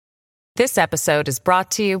This episode is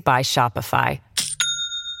brought to you by Shopify.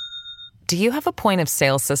 Do you have a point of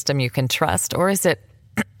sale system you can trust, or is it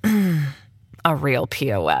a real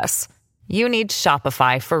POS? You need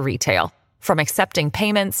Shopify for retail. From accepting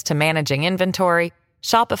payments to managing inventory,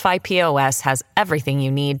 Shopify POS has everything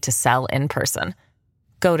you need to sell in person.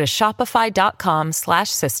 Go to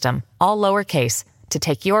shopify.com/system, all lowercase, to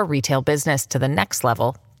take your retail business to the next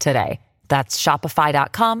level today. That's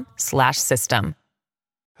shopify.com/system.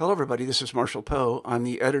 Hello, everybody. This is Marshall Poe. I'm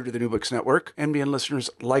the editor of the New Books Network. NBN listeners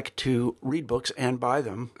like to read books and buy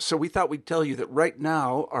them. So we thought we'd tell you that right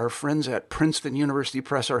now, our friends at Princeton University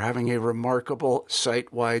Press are having a remarkable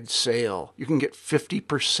site-wide sale. You can get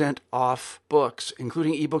 50% off books,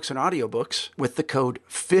 including ebooks and audiobooks, with the code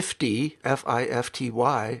 50,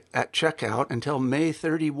 F-I-F-T-Y, at checkout until May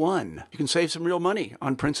 31. You can save some real money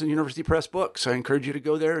on Princeton University Press books. I encourage you to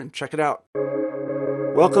go there and check it out.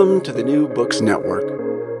 Welcome to the New Books Network.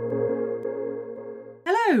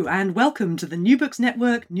 Hello, and welcome to the New Books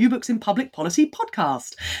Network New Books in Public Policy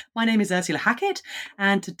podcast. My name is Ursula Hackett,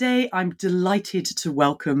 and today I'm delighted to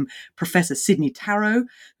welcome Professor Sidney Tarrow,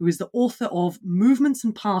 who is the author of Movements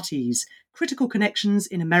and Parties, Critical Connections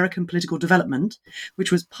in American Political Development,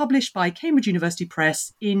 which was published by Cambridge University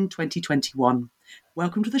Press in 2021.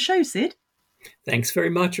 Welcome to the show, Sid. Thanks very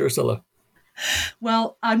much, Ursula.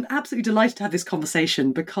 Well, I'm absolutely delighted to have this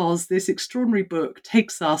conversation because this extraordinary book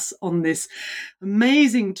takes us on this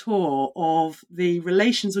amazing tour of the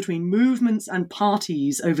relations between movements and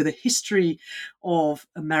parties over the history of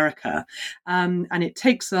America. And it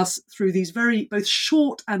takes us through these very both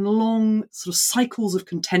short and long sort of cycles of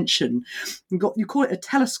contention. You call it a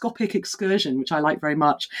telescopic excursion, which I like very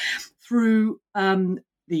much, through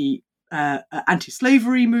the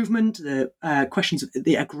anti-slavery movement, the questions of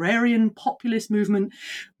the agrarian populist movement,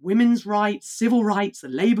 women's rights, civil rights, the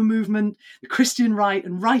labor movement, the Christian right,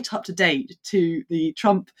 and right up to date to the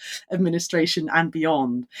Trump administration and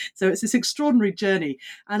beyond. So it's this extraordinary journey.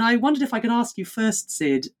 And I wondered if I could ask you first,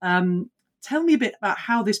 Sid, tell me a bit about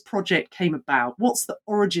how this project came about. What's the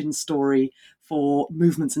origin story for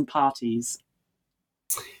Movements and Parties?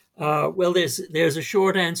 Well, there's a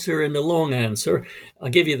short answer and a long answer. I'll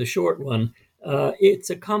give you the short one.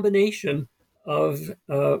 It's a combination of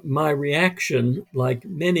my reaction, like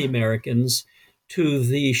many Americans, to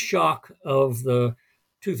the shock of the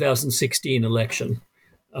 2016 election,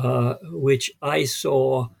 which I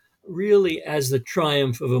saw really as the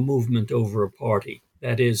triumph of a movement over a party.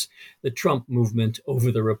 That is, the Trump movement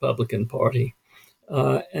over the Republican Party.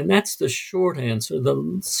 And that's the short answer.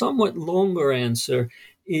 The somewhat longer answer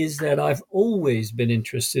is that I've always been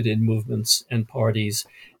interested in movements and parties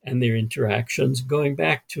and their interactions, going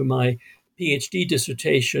back to my PhD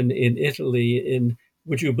dissertation in Italy in,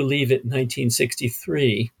 would you believe it,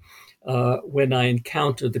 1963, when I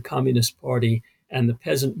encountered the Communist Party and the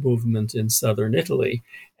peasant movement in southern Italy.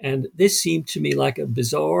 And this seemed to me like a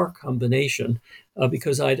bizarre combination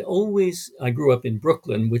because I grew up in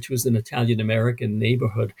Brooklyn, which was an Italian-American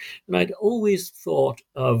neighborhood, and I'd always thought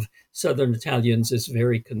of Southern Italians as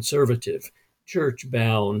very conservative,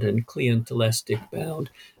 church-bound and clientelistic-bound.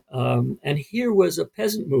 And here was a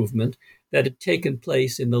peasant movement that had taken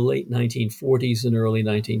place in the late 1940s and early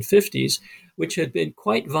 1950s, which had been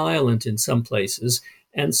quite violent in some places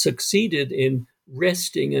and succeeded in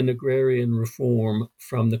wresting an agrarian reform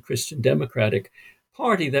from the Christian Democratic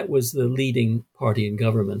Party that was the leading party in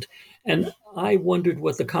government. And I wondered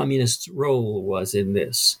what the communists' role was in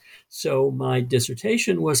this. So my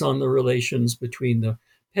dissertation was on the relations between the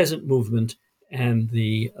peasant movement and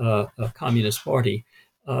the Communist Party.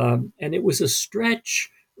 And it was a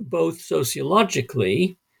stretch both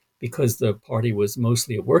sociologically, because the party was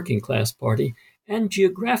mostly a working class party, and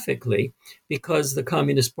geographically, because the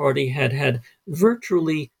Communist Party had had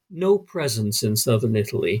virtually no presence in southern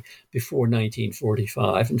Italy before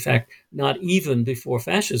 1945. In fact, not even before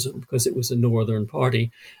fascism, because it was a northern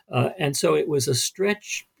party. And so it was a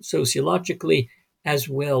stretch sociologically as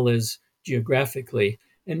well as geographically.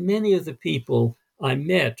 And many of the people I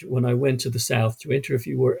met when I went to the South to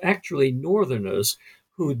interview were actually Northerners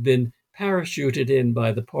who'd been parachuted in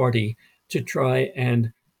by the party to try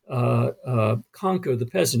and conquer the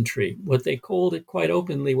peasantry. What they called it quite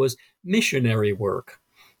openly was missionary work.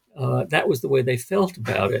 That was the way they felt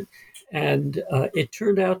about it. And it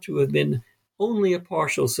turned out to have been only a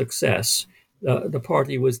partial success. The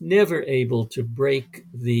party was never able to break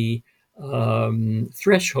the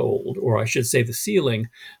threshold, or I should say the ceiling,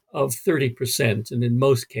 of 30%, and in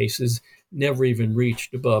most cases never even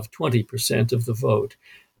reached above 20% of the vote.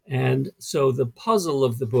 And so the puzzle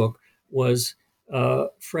of the book was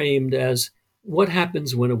framed as what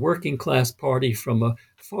happens when a working class party from a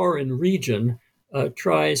foreign region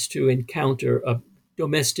tries to encounter a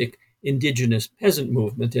domestic indigenous peasant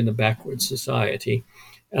movement in a backward society.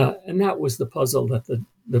 And that was the puzzle that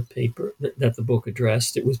the book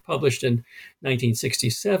addressed. It was published in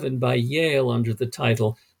 1967 by Yale under the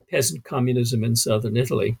title Peasant Communism in Southern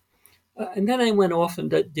Italy. And then I went off and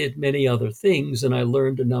did many other things, and I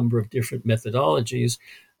learned a number of different methodologies,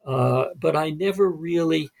 but I never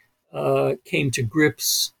really came to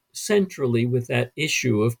grips centrally with that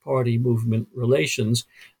issue of party-movement relations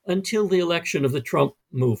until the election of the Trump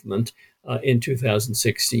movement in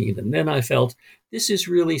 2016. And then I felt this is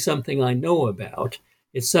really something I know about.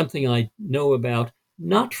 It's something I know about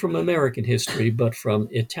not from American history, but from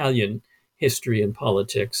Italian history and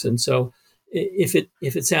politics. And so if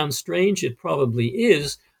it sounds strange, it probably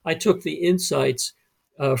is. I took the insights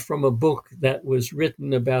from a book that was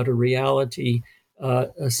written about a reality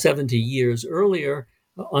 70 years earlier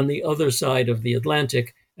on the other side of the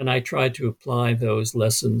Atlantic, and I tried to apply those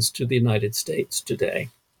lessons to the United States today.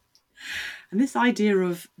 And this idea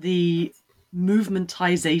of the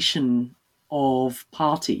movementization of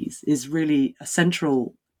parties is really a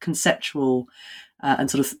central conceptual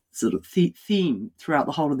and sort of theme throughout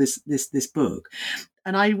the whole of this book.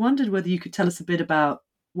 And I wondered whether you could tell us a bit about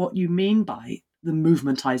what you mean by the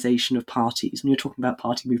movementization of parties when you're talking about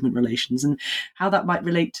party movement relations, and how that might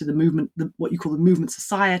relate to the movement, what you call the movement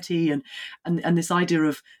society, and this idea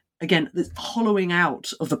of, again, the hollowing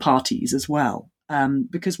out of the parties as well.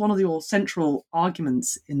 Because one of your central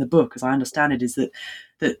arguments in the book, as I understand it, is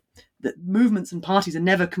that movements and parties are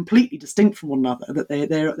never completely distinct from one another, that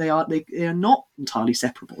they are not entirely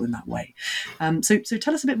separable in that way. So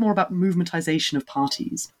tell us a bit more about movementization of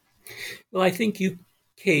parties. Well, I think you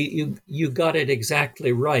got it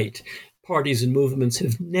exactly right. Parties and movements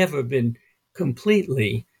have never been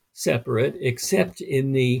completely separate, except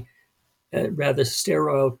in the rather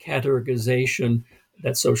sterile categorization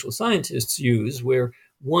that social scientists use, where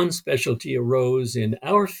one specialty arose in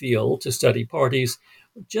our field to study parties,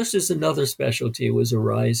 just as another specialty was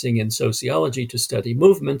arising in sociology to study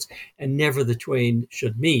movements, and never the twain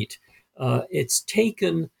should meet. It's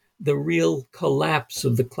taken the real collapse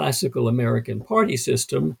of the classical American party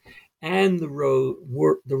system and the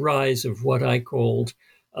rise of what I called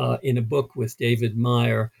in a book with David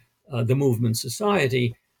Meyer, the movement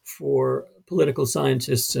society, for political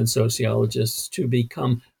scientists and sociologists to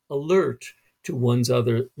become alert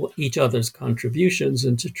to each other's contributions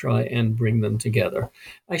and to try and bring them together.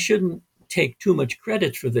 I shouldn't take too much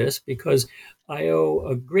credit for this because I owe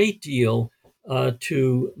a great deal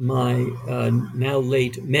to my now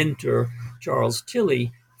late mentor, Charles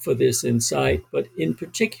Tilley, for this insight, but in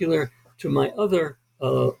particular to my other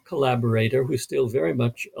collaborator, who's still very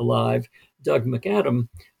much alive, Doug McAdam,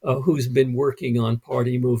 who's been working on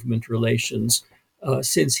party movement relations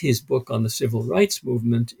since his book on the civil rights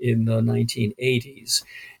movement in the 1980s.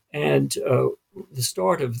 And the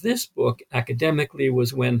start of this book academically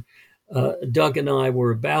was when Doug and I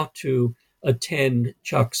were about to attend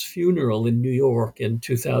Chuck's funeral in New York in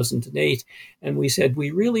 2008. And we said, we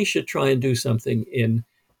really should try and do something in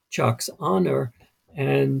Chuck's honor.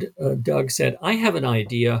 And Doug said, I have an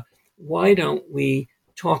idea. Why don't we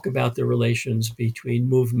talk about the relations between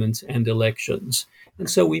movements and elections? And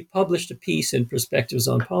so we published a piece in Perspectives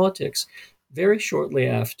on Politics very shortly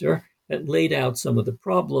after that laid out some of the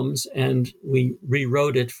problems, and we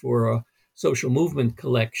rewrote it for a social movement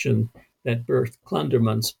collection that Bert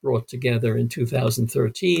Klundermans brought together in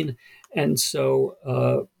 2013. And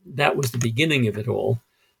so that was the beginning of it all.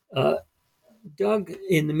 Doug,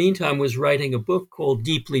 in the meantime, was writing a book called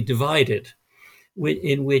Deeply Divided,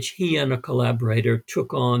 in which he and a collaborator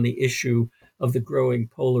took on the issue of the growing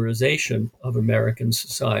polarization of American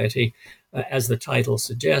society, as the title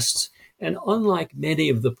suggests. And unlike many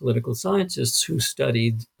of the political scientists who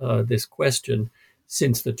studied this question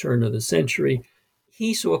since the turn of the century,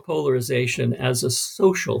 he saw polarization as a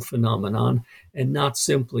social phenomenon and not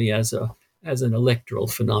simply as an electoral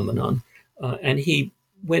phenomenon. And he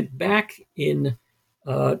went back in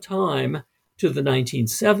time to the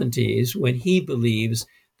 1970s when he believes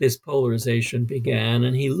this polarization began,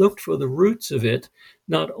 and he looked for the roots of it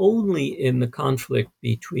not only in the conflict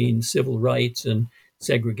between civil rights and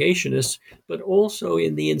segregationists, but also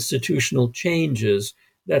in the institutional changes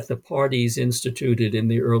that the parties instituted in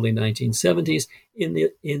the early 1970s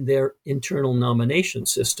in their internal nomination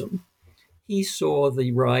system. He saw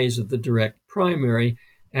the rise of the direct primary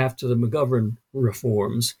after the McGovern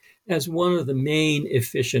reforms as one of the main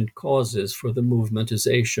efficient causes for the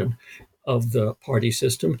movementization of the party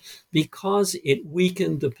system, because it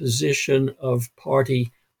weakened the position of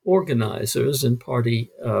party organizers and party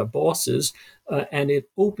bosses, and it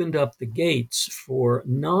opened up the gates for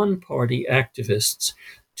non-party activists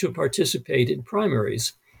to participate in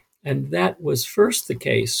primaries. And that was first the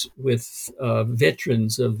case with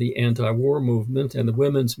veterans of the anti-war movement and the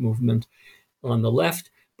women's movement on the left,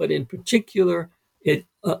 but in particular, it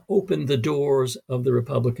opened the doors of the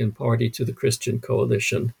Republican Party to the Christian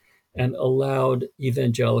coalition and allowed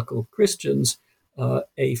evangelical Christians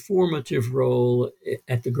a formative role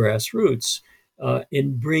at the grassroots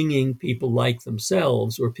in bringing people like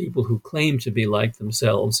themselves or people who claim to be like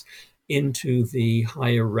themselves into the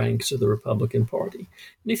higher ranks of the Republican Party.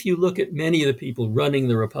 And if you look at many of the people running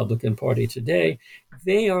the Republican Party today,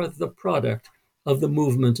 they are the product of the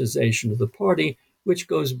movementization of the party, which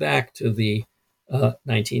goes back to the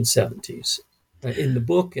 1970s. In the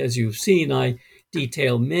book, as you've seen, I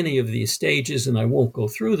detail many of these stages, and I won't go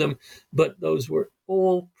through them, but those were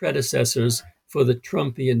all predecessors for the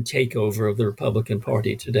Trumpian takeover of the Republican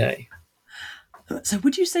Party today. So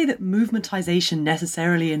would you say that movementization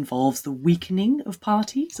necessarily involves the weakening of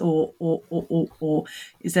parties, or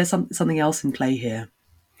is there something else in play here?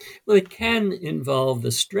 Well, it can involve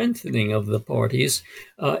the strengthening of the parties.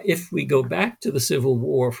 If we go back to the Civil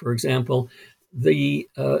War, for example, the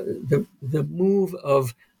move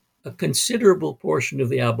of a considerable portion of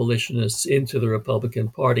the abolitionists into the Republican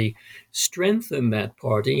Party strengthened that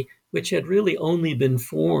party, which had really only been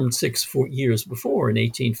formed 4 years before in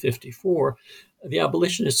 1854. The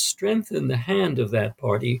abolitionists strengthened the hand of that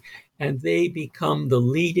party, and they become the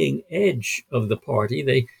leading edge of the party.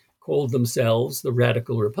 They called themselves the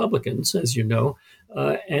Radical Republicans, as you know,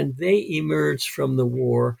 and they emerged from the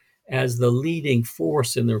war as the leading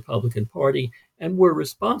force in the Republican Party and were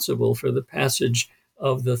responsible for the passage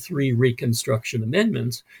of the 3 Reconstruction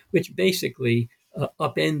Amendments, which basically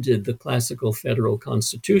upended the classical federal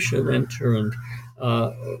constitution and turned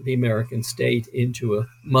the American state into a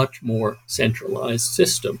much more centralized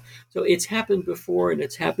system. So it's happened before, and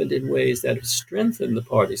it's happened in ways that have strengthened the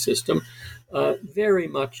party system. Very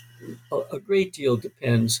much, a great deal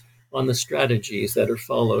depends on the strategies that are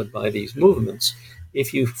followed by these movements.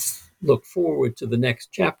 If you look forward to the next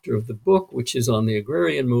chapter of the book, which is on the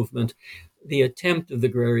agrarian movement, the attempt of the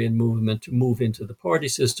agrarian movement to move into the party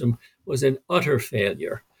system was an utter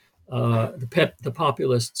failure. The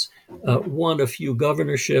populists won a few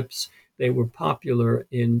governorships. They were popular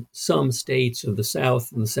in some states of the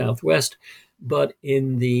South and the Southwest, but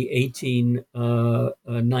in the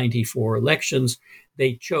 1894 elections,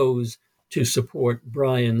 they chose to support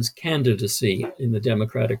Bryan's candidacy in the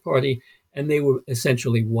Democratic Party, and they were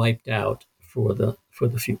essentially wiped out for the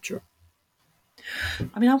future.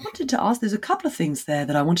 I mean, I wanted to ask, there's a couple of things there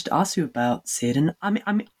that I wanted to ask you about, Sid. And I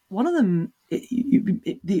mean, one of them,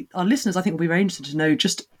 our listeners, I think, will be very interested to know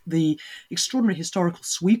just the extraordinary historical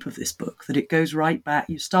sweep of this book, that it goes right back.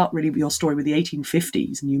 You start really with your story with the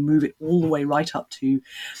 1850s and you move it all the way right up to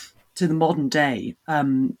the modern day.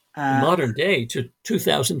 Modern day to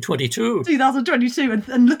 2022. 2022,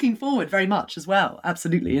 and looking forward very much as well.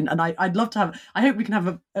 Absolutely. And I'd love to have, I hope we can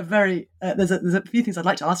have a very, there's a few things I'd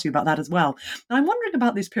like to ask you about that as well. And I'm wondering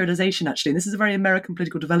about this periodization, actually. And this is a very American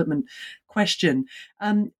political development question.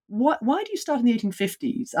 Why do you start in the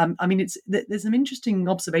 1850s? I mean, there's some interesting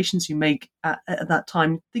observations you make at that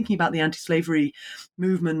time, thinking about the anti-slavery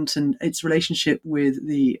movement and its relationship with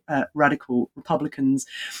the radical Republicans.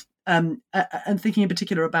 And thinking in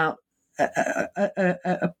particular about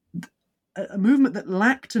a movement that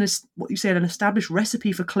lacked what you said, an established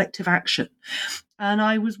recipe for collective action. And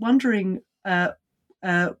I was wondering, were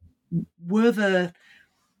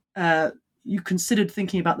you considered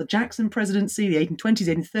thinking about the Jackson presidency, the 1820s,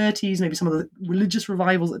 1830s, maybe some of the religious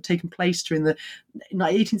revivals that had taken place during the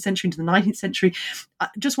 18th century into the 19th century.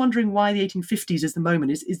 Just wondering why the 1850s is the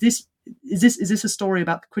moment. Is this a story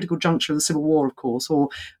about the critical juncture of the Civil War, of course, or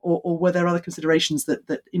were there other considerations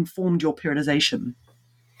that informed your periodization?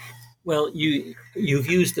 Well, you've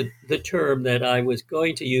used the term that I was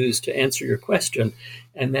going to use to answer your question,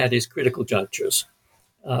 and that is critical junctures.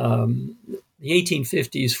 The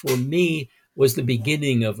 1850s, for me, was the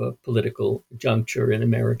beginning of a political juncture in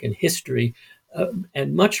American history,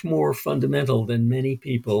 and much more fundamental than many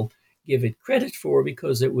people give it credit for,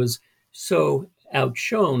 because it was so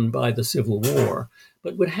outshone by the Civil War.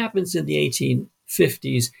 But what happens in the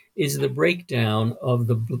 1850s is the breakdown of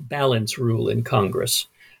the balance rule in Congress.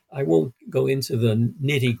 I won't go into the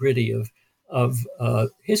nitty-gritty of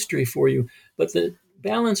history for you, but the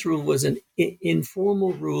balance rule was an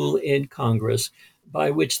informal rule in Congress by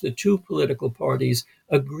which the two political parties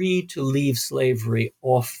agreed to leave slavery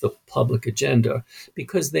off the public agenda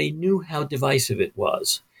because they knew how divisive it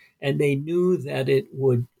was. And they knew that it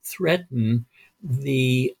would threaten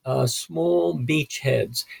the small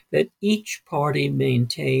beachheads that each party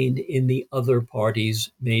maintained in the other party's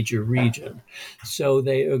major region. So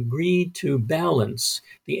they agreed to balance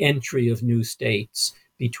the entry of new states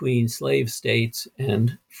between slave states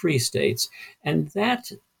and free states. And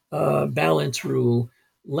that balance rule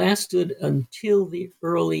lasted until the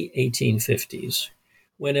early 1850s,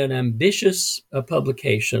 when an ambitious an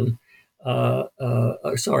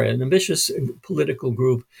ambitious political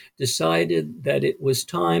group decided that it was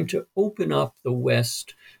time to open up the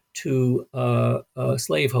West to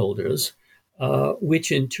slaveholders,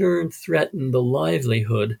 which in turn threatened the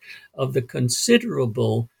livelihood of the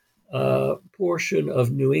considerable portion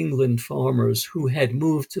of New England farmers who had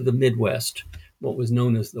moved to the Midwest, what was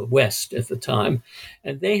known as the West at the time.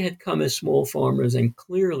 And they had come as small farmers and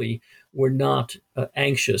clearly were not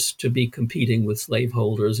anxious to be competing with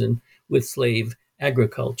slaveholders and with slave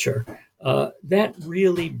agriculture. That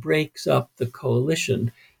really breaks up the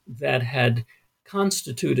coalition that had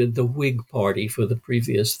constituted the Whig Party for the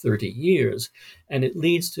previous 30 years. And it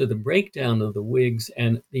leads to the breakdown of the Whigs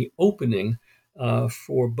and the opening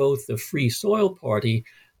for both the Free Soil Party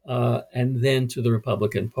and then to the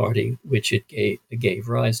Republican Party, which it gave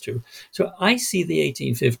rise to. So I see the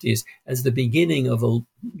 1850s as the beginning of a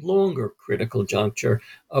longer critical juncture,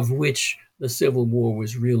 of which the Civil War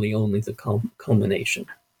was really only the culmination.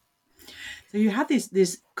 So you had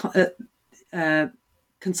this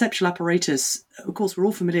conceptual apparatus. Of course, we're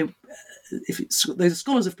all familiar. Those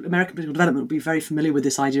scholars of American political development will be very familiar with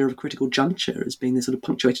this idea of a critical juncture as being this sort of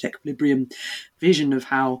punctuated equilibrium vision of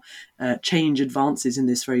how change advances in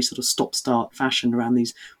this very sort of stop-start fashion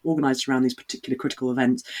organised around these particular critical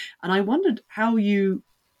events. And I wondered how you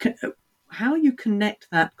connect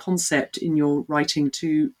that concept in your writing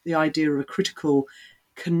to the idea of a critical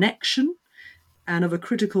connection and of a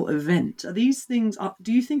critical event. Are these things?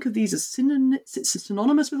 Do you think of these as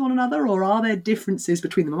synonymous with one another, or are there differences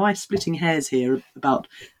between them? Am I splitting hairs here about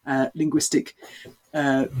linguistic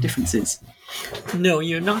differences? No,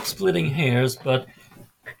 you're not splitting hairs, but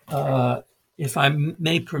if I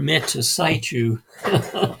may permit to cite you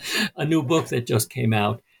a new book that just came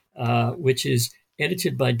out, which is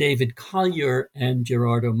edited by David Collier and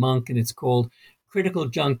Gerardo Monk, and it's called Critical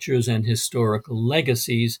Junctures and Historical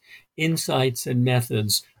Legacies, Insights and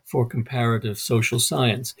Methods for Comparative Social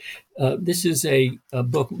Science. This is a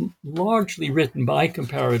book largely written by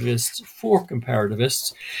comparativists for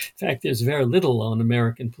comparativists. In fact, there's very little on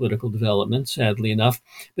American political development, sadly enough,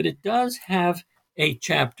 but it does have a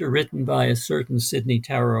chapter written by a certain Sidney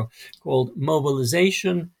Tarrow called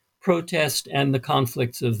Mobilization, Protest, and the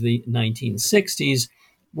Conflicts of the 1960s.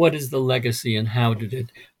 What is the legacy and how did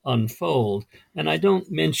it unfold? And I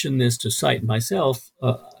don't mention this to cite myself.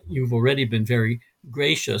 You've already been very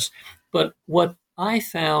gracious. But what I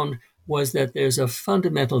found was that there's a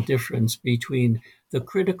fundamental difference between the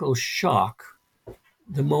critical shock,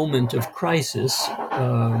 the moment of crisis,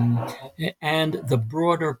 and the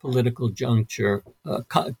broader political juncture,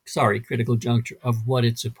 critical juncture of what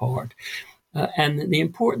it's a part. And the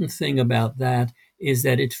important thing about that is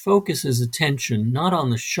that it focuses attention not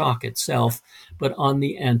on the shock itself, but on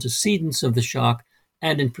the antecedents of the shock,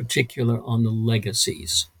 and in particular on the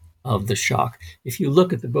legacies of the shock. If you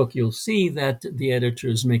look at the book, you'll see that the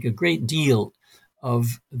editors make a great deal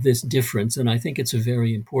of this difference, and I think it's a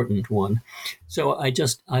very important one. So I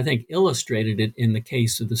think, illustrated it in the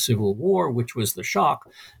case of the Civil War, which was the shock,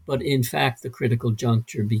 but in fact, the critical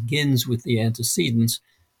juncture begins with the antecedents,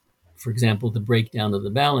 for example, the breakdown of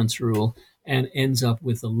the balance rule, and ends up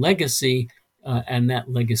with a legacy, and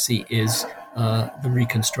that legacy is the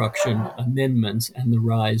Reconstruction amendments and the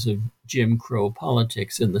rise of Jim Crow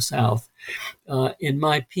politics in the South. In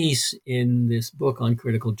my piece in this book on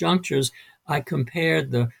critical junctures, I compared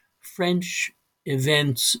the French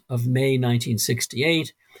events of May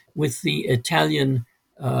 1968 with the Italian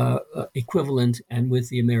equivalent and with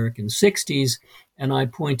the American 60s, and I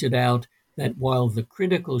pointed out that while the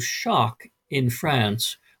critical shock in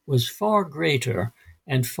France was far greater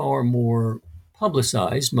and far more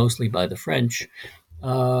publicized, mostly by the French,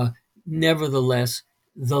 nevertheless,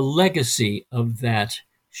 the legacy of that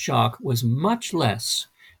shock was much less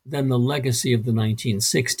than the legacy of the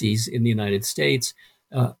 1960s in the United States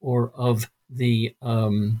or of the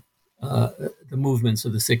movements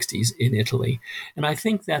of the 60s in Italy. And I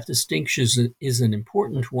think that distinction is an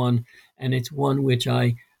important one, and it's one which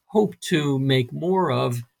I hope to make more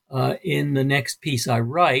of in the next piece I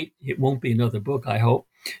write. It won't be another book, I hope.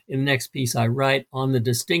 In the next piece I write on the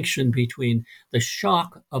distinction between the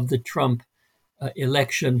shock of the Trump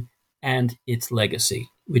election and its legacy,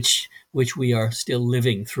 which we are still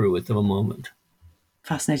living through at the moment.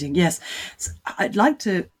 Fascinating. Yes. So I'd like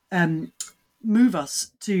to move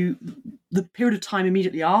us to the period of time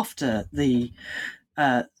immediately after the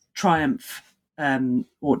triumph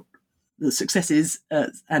or the successes,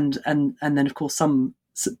 and then of course some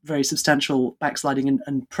very substantial backsliding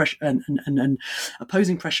and pressure and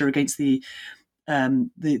opposing pressure against the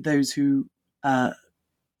those who are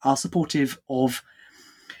supportive of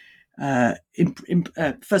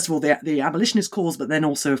first of all the abolitionist cause, but then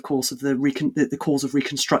also of course of the cause of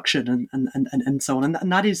Reconstruction and so on,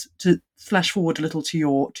 and that is to flash forward a little to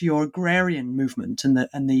your agrarian movement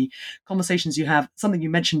and the conversations you have. Something you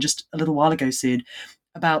mentioned just a little while ago, Sid,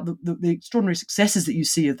 about the extraordinary successes that you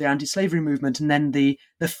see of the anti-slavery movement, and then the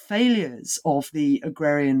failures of the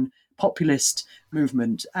agrarian populist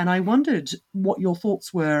movement. And I wondered what your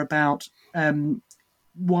thoughts were about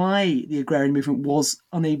why the agrarian movement was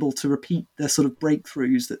unable to repeat the sort of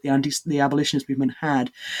breakthroughs that the abolitionist movement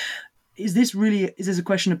had. Is this a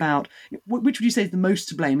question about which would you say is the most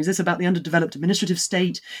to blame? Is this about the underdeveloped administrative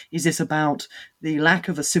state? Is this about the lack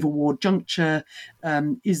of a civil war juncture?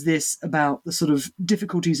 Is this about the sort of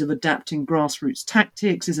difficulties of adapting grassroots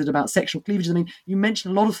tactics? Is it about sexual cleavage? I mean, you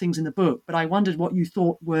mentioned a lot of things in the book, but I wondered what you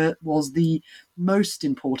thought was the most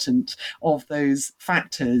important of those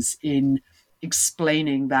factors in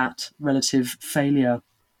explaining that relative failure.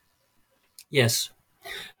 Yes.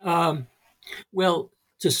 Well,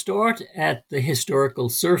 to start at the historical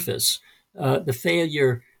surface, the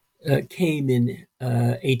failure came in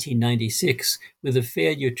 1896 with a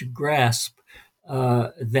failure to grasp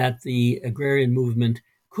that the agrarian movement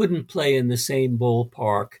couldn't play in the same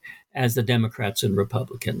ballpark as the Democrats and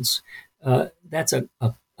Republicans. That's a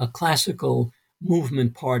classical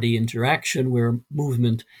movement party interaction where a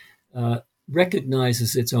movement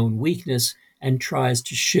recognizes its own weakness and tries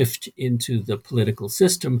to shift into the political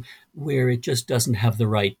system where it just doesn't have the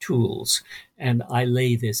right tools. And I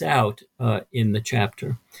lay this out in the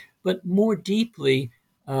chapter. But more deeply,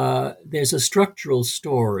 there's a structural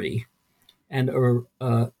story and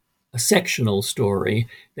a sectional story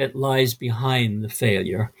that lies behind the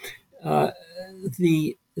failure.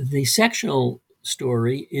 The sectional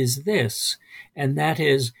story is this, and that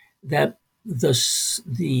is that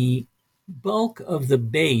the bulk of the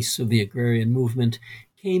base of the agrarian movement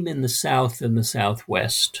came in the South and the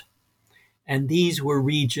Southwest. And these were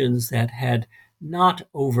regions that had not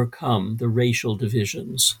overcome the racial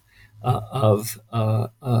divisions of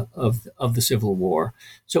the Civil War.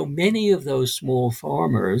 So many of those small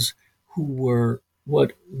farmers who were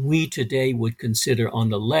what we today would consider on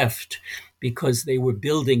the left, because they were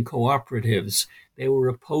building cooperatives, they were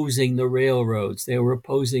opposing the railroads, they were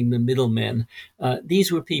opposing the middlemen.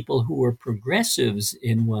 These were people who were progressives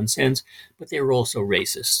in one sense, but they were also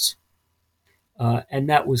racists. And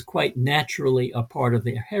that was quite naturally a part of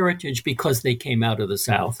their heritage because they came out of the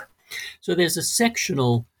South. So there's a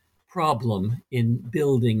sectional problem in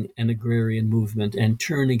building an agrarian movement and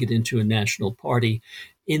turning it into a national party.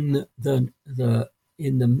 In the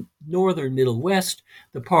northern Middle West,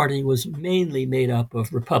 the party was mainly made up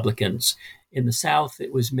of Republicans. In the South,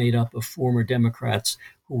 it was made up of former Democrats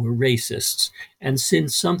who were racists. And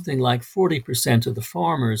since something like 40% of the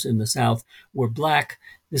farmers in the South were Black,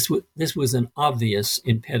 this was an obvious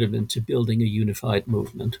impediment to building a unified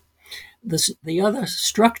movement. The other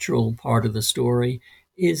structural part of the story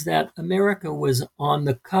is that America was on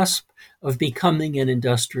the cusp of becoming an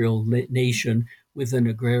industrial nation with an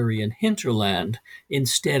agrarian hinterland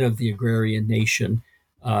instead of the agrarian nation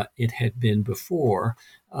it had been before.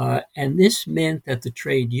 And this meant that the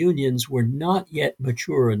trade unions were not yet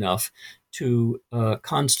mature enough to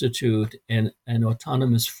constitute an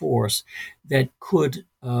autonomous force that could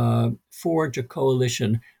forge a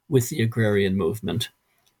coalition with the agrarian movement.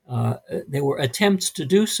 There were attempts to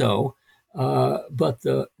do so, but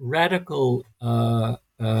the radical the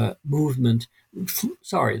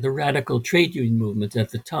radical trade union movement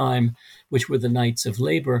at the time, which were the Knights of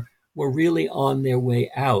Labor, were really on their way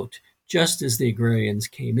out, just as the agrarians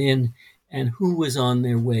came in. And who was on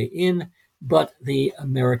their way in but the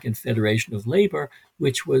American Federation of Labor,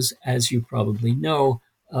 which was, as you probably know,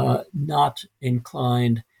 not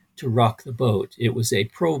inclined to rock the boat. It was a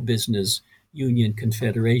pro-business union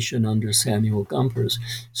confederation under Samuel Gompers.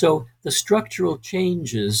 So the structural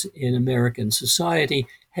changes in American society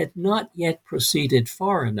had not yet proceeded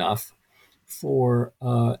far enough for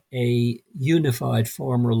a unified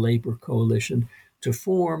farmer-labor coalition to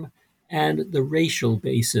form, and the racial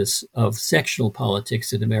basis of sectional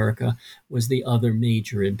politics in America was the other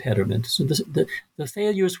major impediment. So the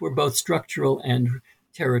failures were both structural and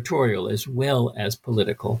territorial as well as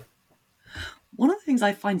political. One of the things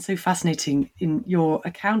I find so fascinating in your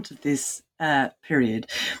account of this period.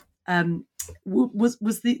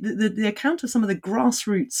 Was the account of some of the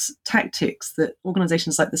grassroots tactics that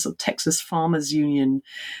organizations like the sort of Texas Farmers Union,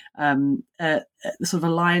 the sort of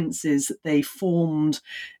alliances that they formed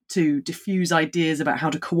to diffuse ideas about how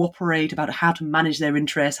to cooperate, about how to manage their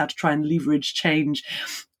interests, how to try and leverage change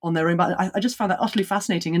on their own. But I just found that utterly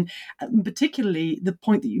fascinating, and particularly the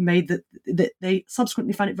point that you made that they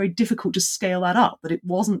subsequently found it very difficult to scale that up, that it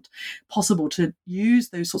wasn't possible to use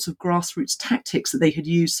those sorts of grassroots tactics that they had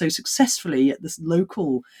used so successfully at this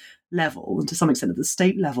local level and to some extent at the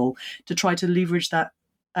state level to try to leverage that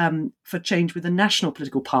for change with the national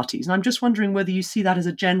political parties. And I'm just wondering whether you see that as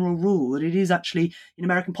a general rule, that it is actually in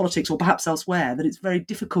American politics or perhaps elsewhere, that it's very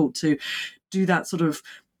difficult to do that sort of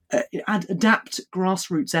adapt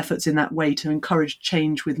grassroots efforts in that way to encourage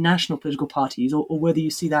change with national political parties, or whether you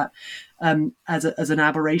see that as an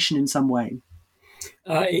aberration in some way.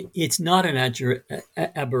 It's not an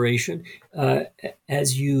aberration.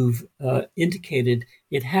 As you've indicated,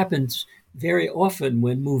 it happens very often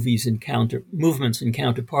when movements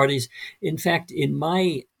encounter parties. In fact, in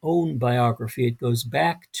my own biography, it goes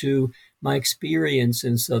back to my experience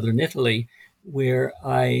in southern Italy, where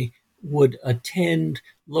I would attend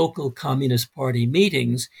local Communist Party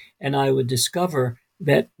meetings, and I would discover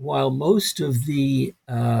that while most of the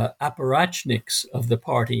apparatchiks of the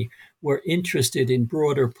party were interested in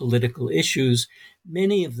broader political issues,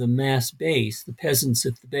 many of the mass base, the peasants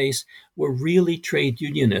at the base, were really trade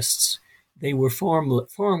unionists. They were farm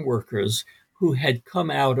workers who had come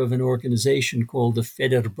out of an organization called the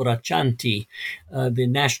Federbraccianti, the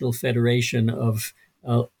National Federation of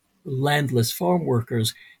landless farm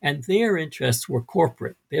workers, and their interests were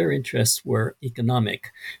corporate. Their interests were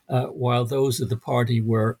economic, while those of the party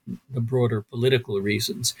were the broader political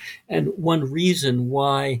reasons. And one reason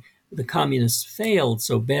why the communists failed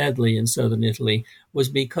so badly in southern Italy was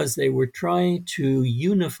because they were trying to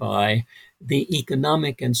unify the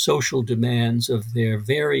economic and social demands of their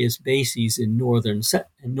various bases in North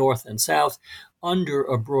and South under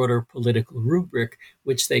a broader political rubric,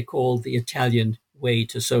 which they called the Italian way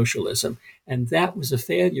to socialism. And that was a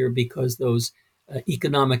failure because those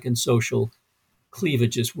economic and social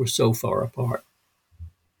cleavages were so far apart.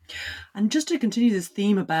 And just to continue this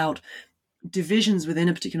theme about divisions within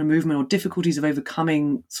a particular movement or difficulties of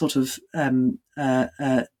overcoming sort of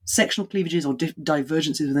sectional cleavages or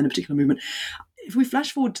divergences within a particular movement, if we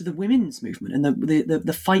flash forward to the women's movement and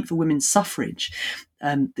the fight for women's suffrage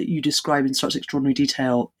that you describe in such extraordinary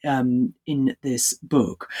detail in this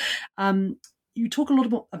book, you talk a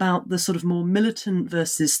lot about the sort of more militant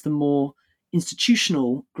versus the more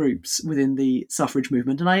institutional groups within the suffrage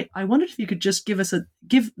movement. And I wondered if you could just give the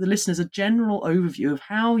listeners a general overview of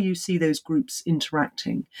how you see those groups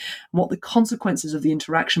interacting and what the consequences of the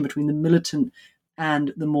interaction between the militant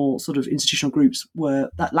and the more sort of institutional groups were,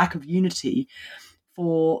 that lack of unity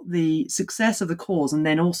for the success of the cause, and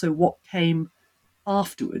then also what came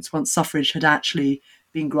afterwards once suffrage had actually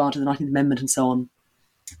been granted, the 19th Amendment and so on.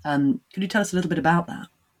 Could you tell us a little bit about that?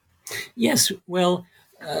 Yes, well,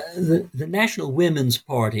 the National Women's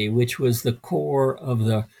Party, which was the core of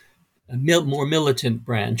the more militant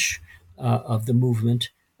branch of the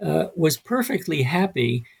movement, was perfectly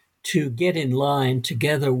happy to get in line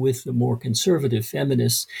together with the more conservative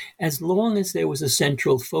feminists as long as there was a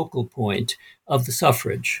central focal point of the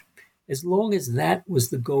suffrage. As long as that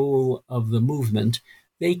was the goal of the movement,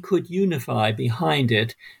 they could unify behind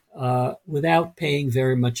it without paying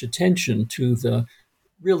very much attention to the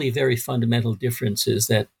really very fundamental differences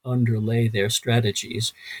that underlay their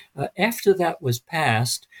strategies. After that was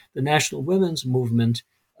passed, the National Women's Movement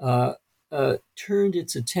turned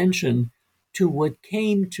its attention to what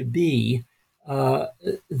came to be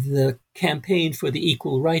the campaign for the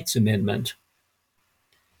Equal Rights Amendment.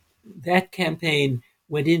 That campaign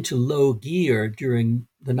went into low gear during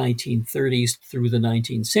the 1930s through the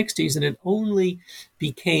 1960s, and it only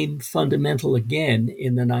became fundamental again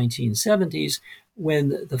in the 1970s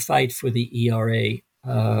when the fight for the ERA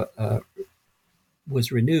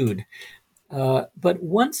was renewed. But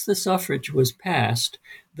once the suffrage was passed,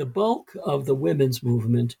 the bulk of the women's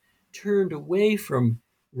movement turned away from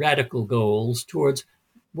radical goals towards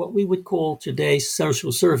what we would call today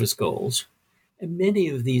social service goals. And many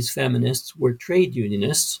of these feminists were trade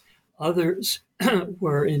unionists. Others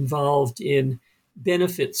were involved in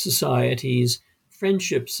benefit societies,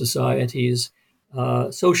 friendship societies,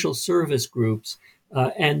 social service groups,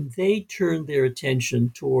 and they turned their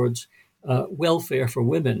attention towards welfare for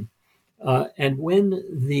women. And when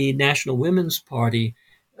the National Women's Party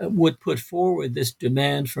would put forward this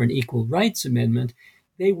demand for an Equal Rights Amendment,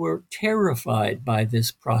 they were terrified by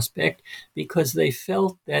this prospect because they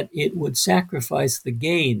felt that it would sacrifice the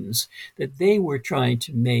gains that they were trying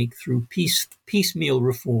to make through piecemeal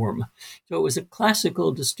reform. So it was a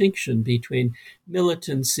classical distinction between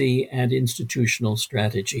militancy and institutional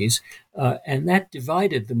strategies, and that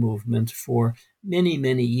divided the movement for many,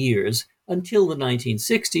 many years until the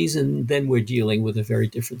 1960s, and then we're dealing with a very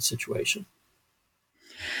different situation.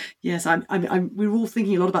 Yes, we're all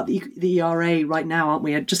thinking a lot about the ERA right now, aren't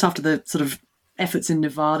we? Just after the sort of efforts in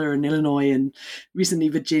Nevada and Illinois and recently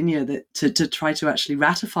Virginia that to try to actually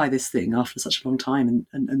ratify this thing after such a long time,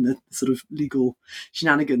 and the sort of legal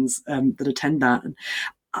shenanigans that attend that. And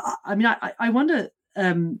I wonder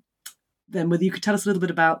then whether you could tell us a little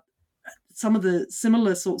bit about some of the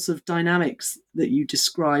similar sorts of dynamics that you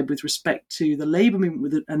describe with respect to the labor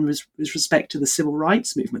movement and with respect to the civil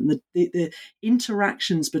rights movement, and the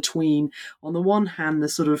interactions between, on the one hand, the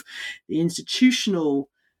sort of the institutional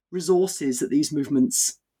resources that these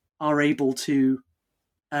movements are able to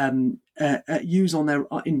use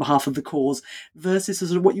in behalf of the cause, versus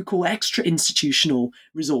sort of what you call extra institutional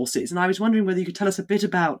resources. And I was wondering whether you could tell us a bit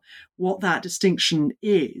about what that distinction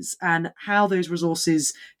is and how those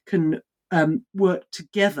resources can work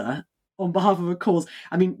together on behalf of a cause.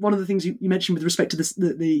 I mean, one of the things you mentioned with respect to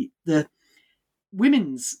the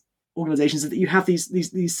women's organizations is that you have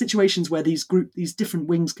these situations where these different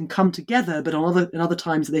wings can come together, but in other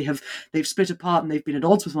times they've split apart and they've been at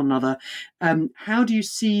odds with one another. How do you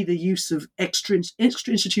see the use of extra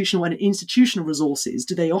institutional and institutional resources?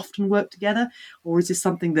 Do they often work together, or is this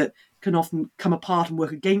something that can often come apart and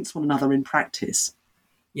work against one another in practice?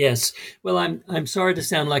 Yes. Well, I'm sorry to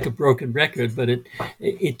sound like a broken record, but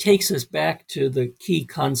it takes us back to the key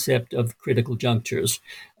concept of critical junctures.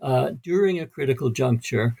 During a critical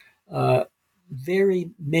juncture,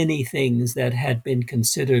 very many things that had been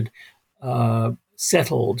considered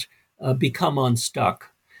settled become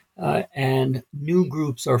unstuck, and new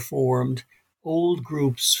groups are formed. Old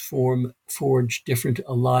groups forge different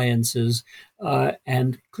alliances,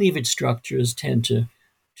 and cleavage structures tend to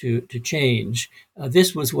change.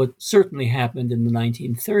 This was what certainly happened in the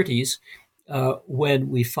 1930s, when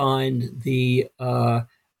we find the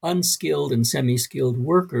unskilled and semi-skilled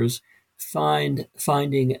workers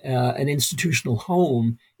finding an institutional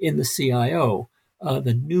home in the CIO,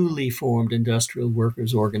 the newly formed Industrial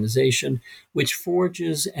Workers Organization, which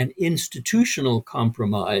forges an institutional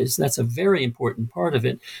compromise. That's a very important part of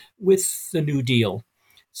it with the New Deal.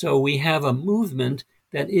 So we have a movement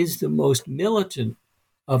that is the most militant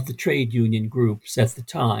of the trade union groups at the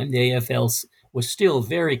time. The AFL was still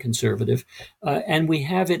very conservative, and we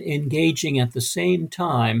have it engaging at the same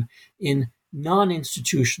time in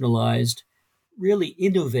non-institutionalized, really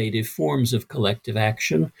innovative forms of collective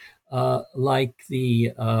action, like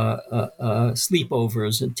the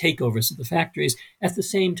sleepovers and takeovers of the factories, at the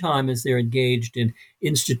same time as they're engaged in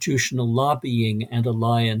institutional lobbying and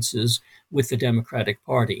alliances with the Democratic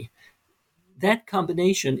Party. That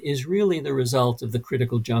combination is really the result of the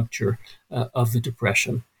critical juncture of the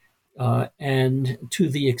Depression. And to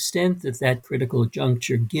the extent that critical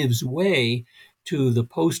juncture gives way to the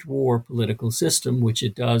post-war political system, which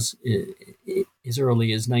it does as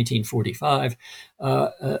early as 1945,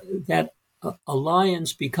 that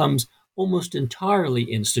alliance becomes almost entirely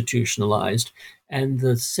institutionalized, and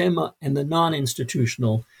the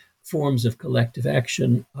non-institutional forms of collective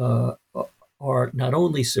action are not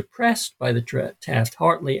only suppressed by the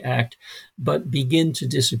Taft-Hartley Act, but begin to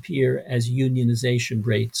disappear as unionization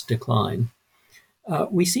rates decline.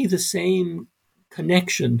 We see the same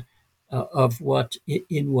connection of what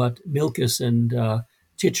Milkes and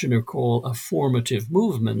Titchener call a formative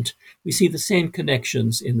movement. We see the same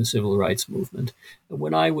connections in the civil rights movement.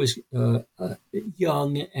 When I was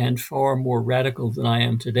young and far more radical than I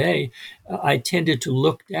am today, I tended to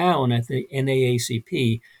look down at the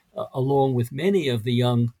NAACP, along with many of the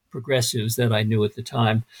young progressives that I knew at the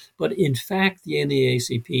time. But in fact, the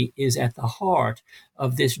NAACP is at the heart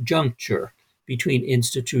of this juncture between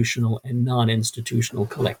institutional and non-institutional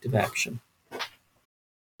collective action.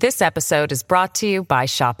 This episode is brought to you by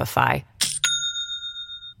Shopify.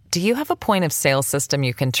 Do you have a point of sale system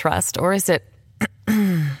you can trust, or is it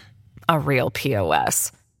a real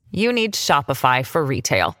POS? You need Shopify for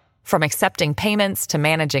retail. From accepting payments to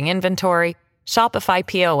managing inventory, Shopify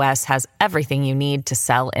POS has everything you need to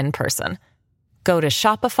sell in person. Go to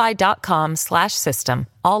shopify.com/system,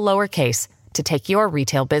 all lowercase, to take your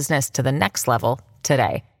retail business to the next level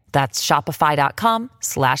today. That's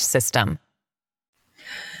shopify.com/system.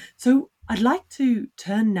 So I'd like to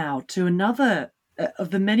turn now to another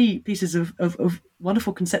of the many pieces of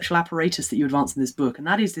wonderful conceptual apparatus that you advance in this book, and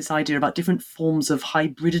that is this idea about different forms of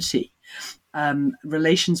hybridity,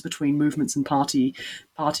 relations between movements and parties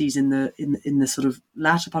in the sort of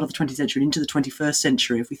latter part of the 20th century and into the 21st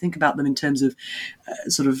century. If we think about them in terms of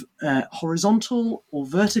horizontal or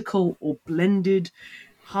vertical or blended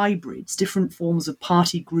hybrids, different forms of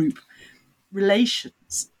party group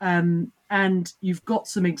relations. And you've got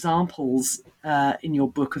some examples in your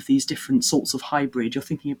book of these different sorts of hybrid. You're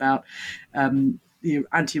thinking about the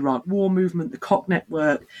anti-Iraq war movement, the Koch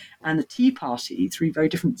network, and the Tea Party, three very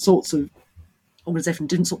different sorts of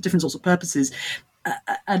organizations, different sorts of purposes.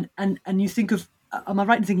 And you think of, am I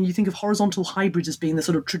right in thinking you think of horizontal hybrids as being the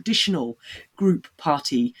sort of traditional group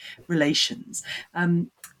party relations?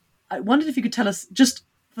 I wondered if you could tell us, just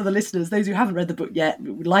for the listeners, those who haven't read the book yet,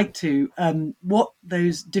 but would like to, what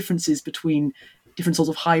those differences between different sorts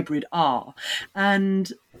of hybrid are.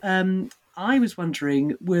 And I was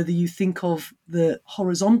wondering whether you think of the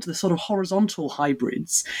sort of horizontal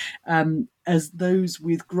hybrids as those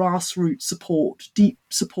with grassroots support, deep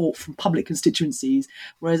support from public constituencies,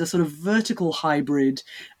 whereas a sort of vertical hybrid,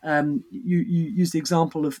 you use the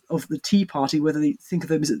example of the Tea Party, whether they think of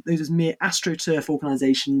those as mere astroturf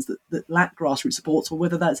organisations that lack grassroots supports, or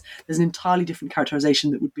whether there's an entirely different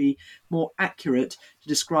characterisation that would be more accurate to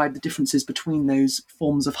describe the differences between those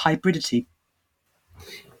forms of hybridity.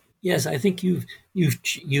 Yes, I think you've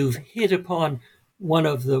hit upon one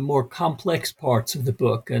of the more complex parts of the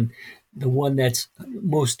book, and the one that's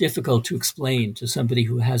most difficult to explain to somebody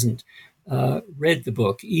who hasn't read the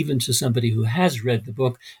book, even to somebody who has read the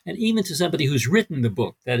book, and even to somebody who's written the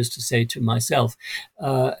book, that is to say, to myself.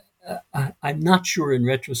 I'm not sure in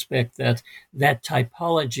retrospect that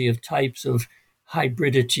typology of types of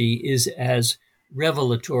hybridity is as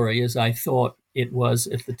revelatory as I thought it was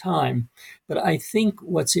at the time. But I think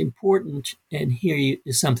what's important, and here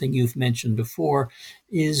is something you've mentioned before,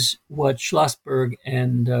 is what Schlossman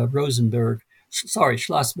and Rosenberg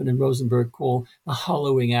call the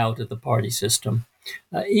hollowing out of the party system.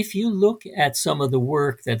 If you look at some of the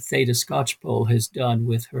work that Theda Skocpol has done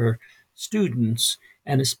with her students,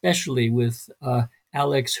 and especially with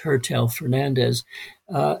Alex Hertel Fernandez,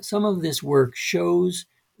 some of this work shows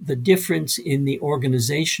the difference in the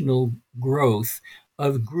organizational growth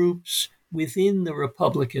of groups within the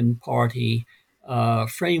Republican Party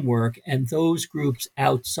framework and those groups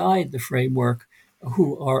outside the framework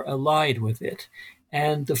who are allied with it.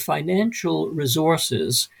 And the financial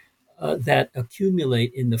resources that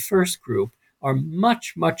accumulate in the first group are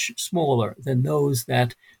much, much smaller than those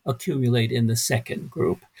that accumulate in the second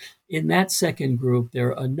group. In that second group, there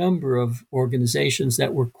are a number of organizations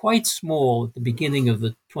that were quite small at the beginning of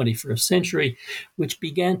the 21st century, which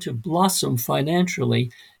began to blossom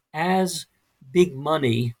financially as big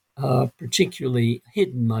money, particularly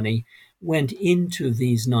hidden money, went into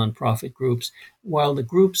these nonprofit groups, while the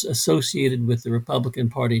groups associated with the Republican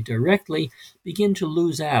Party directly begin to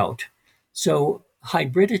lose out. So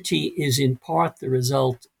hybridity is in part the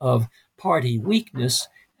result of party weakness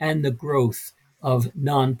and the growth of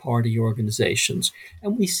non-party organizations.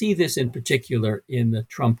 And we see this in particular in the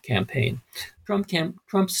Trump campaign.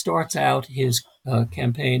 Trump starts out his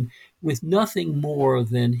campaign with nothing more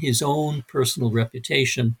than his own personal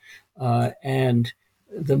reputation and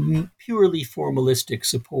the purely formalistic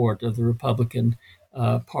support of the Republican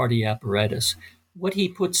Party apparatus. What he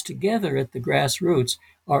puts together at the grassroots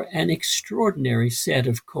are an extraordinary set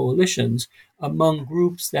of coalitions among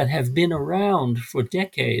groups that have been around for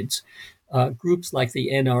decades, groups like the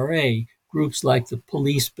NRA, groups like the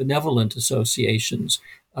Police Benevolent Associations,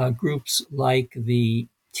 groups like the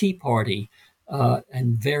Tea Party,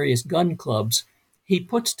 and various gun clubs. He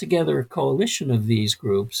puts together a coalition of these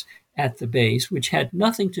groups at the base, which had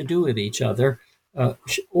nothing to do with each other,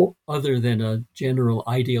 other than a general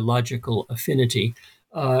ideological affinity.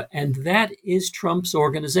 And that is Trump's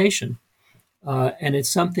organization. And it's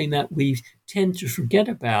something that we tend to forget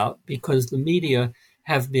about because the media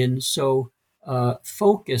have been so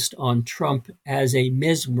focused on Trump as a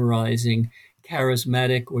mesmerizing,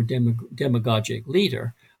 charismatic, or demagogic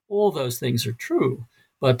leader. All those things are true,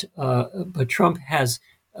 but Trump has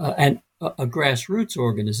a grassroots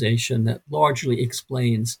organization that largely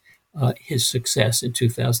explains his success in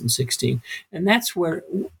 2016, and that's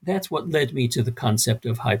what led me to the concept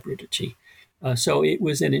of hybridity. So it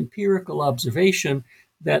was an empirical observation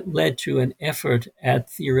that led to an effort at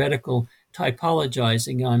theoretical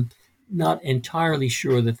typologizing. I'm not entirely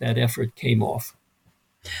sure that effort came off.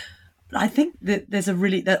 But I think that there's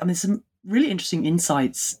some really interesting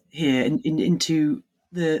insights here into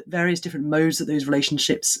the various different modes that those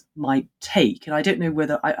relationships might take. And I don't know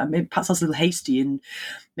whether perhaps I was a little hasty in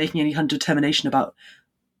making any kind of determination about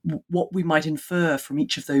what we might infer from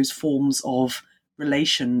each of those forms of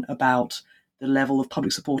relation about the level of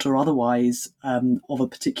public support or otherwise of a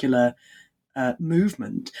particular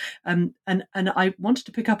movement. And I wanted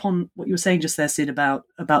to pick up on what you were saying just there, Sid, about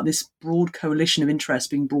this broad coalition of interests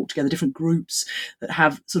being brought together, different groups that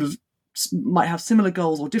have might have similar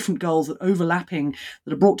goals or different goals that overlapping,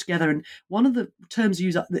 that are brought together. And one of the terms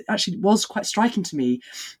used that actually was quite striking to me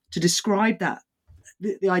to describe that,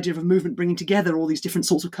 the idea of a movement bringing together all these different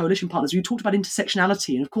sorts of coalition partners. You talked about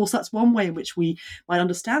intersectionality, and of course that's one way in which we might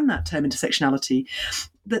understand that term intersectionality.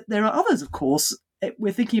 But there are others, of course.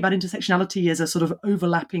 We're thinking about intersectionality as a sort of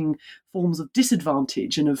overlapping forms of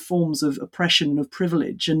disadvantage and of forms of oppression and of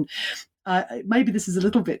privilege. And maybe this is a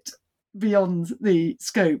little bit beyond the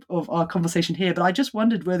scope of our conversation here, but I just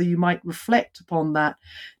wondered whether you might reflect upon that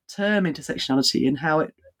term intersectionality and how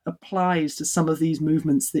it applies to some of these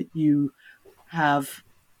movements that you have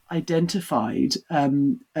identified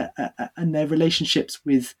and their relationships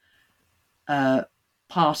with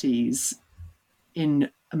parties in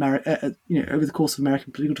America, over the course of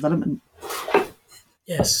American political development.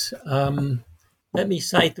 Yes. Let me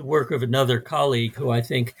cite the work of another colleague who I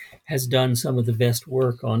think has done some of the best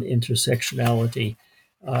work on intersectionality.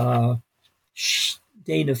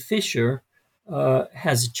 Dana Fisher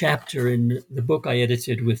has a chapter in the book I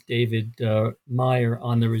edited with David Meyer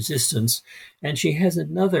on the resistance, and she has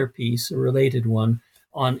another piece, a related one,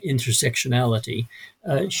 on intersectionality.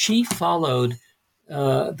 She followed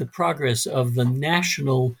the progress of the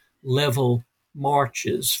national level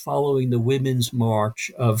marches following the Women's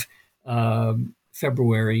March of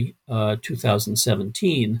February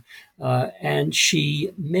 2017, and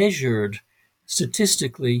she measured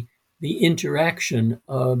statistically the interaction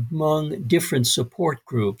among different support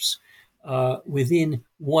groups within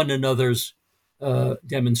one another's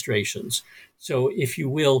demonstrations. So, if you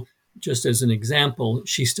will, just as an example,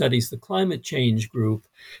 she studies the climate change group,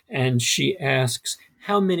 and she asks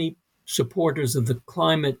how many supporters of the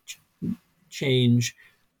climate change,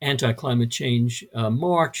 anti-climate change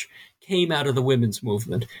march came out of the women's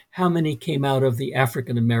movement, how many came out of the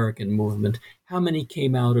African American movement, how many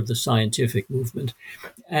came out of the scientific movement.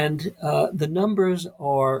 And the numbers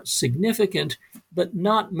are significant, but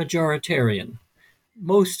not majoritarian.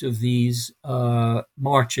 Most of these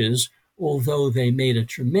marches, although they made a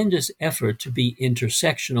tremendous effort to be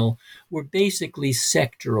intersectional, were basically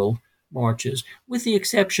sectoral marches, with the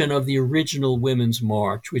exception of the original Women's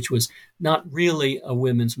March, which was not really a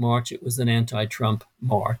women's march, it was an anti-Trump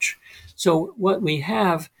march. So what we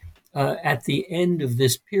have at the end of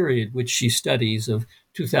this period, which she studies of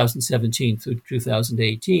 2017 through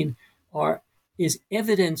 2018, is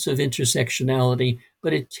evidence of intersectionality,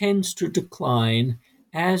 but it tends to decline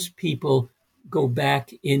as people go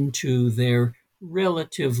back into their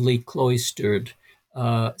relatively cloistered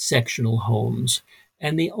sectional homes.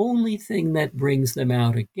 And the only thing that brings them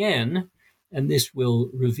out again, and this will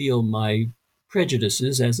reveal my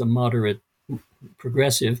prejudices as a moderate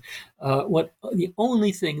progressive, the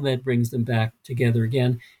only thing that brings them back together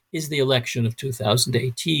again is the election of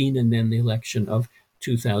 2018 and then the election of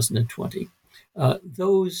 2020.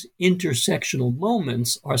 Those intersectional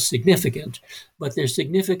moments are significant, but they're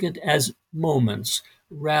significant as moments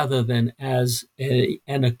rather than as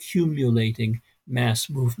an accumulating mass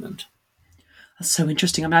movement. That's so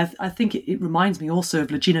interesting. I mean, I think it reminds me also of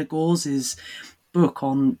Legina Gauze's book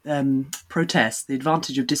on protest, The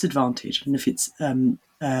Advantage of Disadvantage. I don't know if it's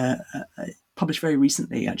published very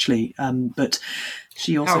recently, actually, but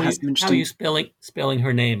she also has some interesting... How are you spelling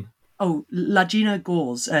her name? Oh, Legina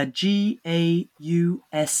Gauze, Gause.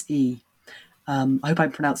 I hope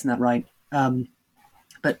I'm pronouncing that right.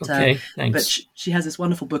 Okay, thanks. But she has this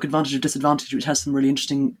wonderful book, Advantage of Disadvantage, which has some really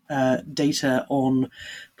interesting data on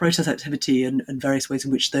protest activity and various ways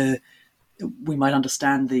in which we might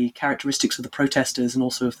understand the characteristics of the protesters and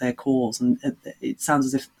also of their cause. And it sounds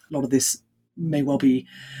as if a lot of this may well be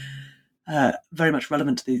very much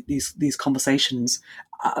relevant to these conversations.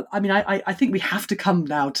 I mean, I think we have to come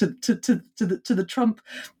now to the Trump,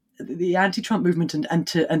 the anti-Trump movement, and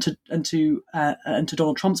to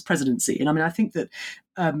Donald Trump's presidency. And I mean, I think that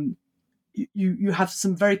you have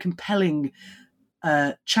some very compelling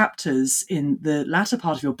chapters in the latter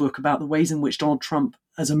part of your book about the ways in which Donald Trump,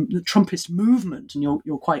 as the Trumpist movement, and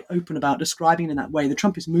you're quite open about describing it in that way, the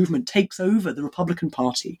Trumpist movement takes over the Republican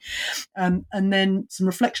Party. And then some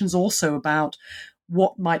reflections also about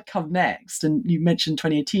what might come next. And you mentioned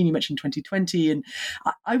 2018, you mentioned 2020. And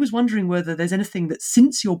I was wondering whether there's anything that,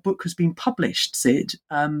 since your book has been published, Sid,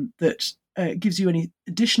 that gives you any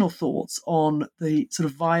additional thoughts on the sort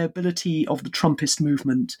of viability of the Trumpist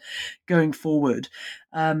movement going forward,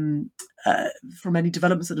 from any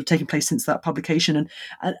developments that have taken place since that publication,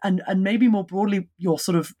 and maybe more broadly your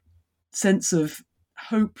sort of sense of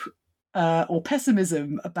hope or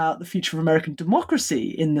pessimism about the future of American democracy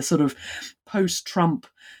in the sort of post-Trump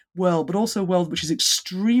world, but also a world which is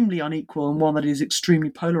extremely unequal and one that is extremely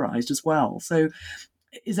polarized as well. So,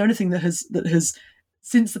 is there anything that has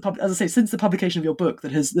since the publication of your book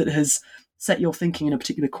that has set your thinking in a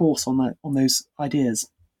particular course on those ideas?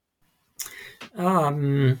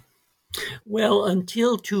 Well,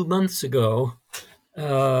 until 2 months ago,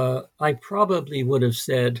 I probably would have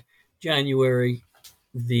said January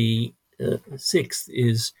the 6th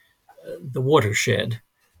is the watershed.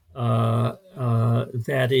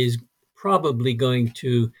 That is probably going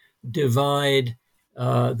to divide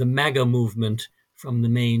the MAGA movement from the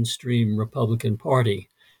mainstream Republican Party.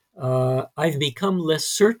 I've become less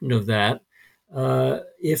certain of that,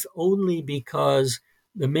 if only because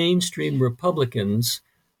the mainstream Republicans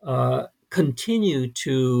continue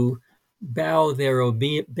to bow their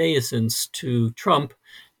obeisance to Trump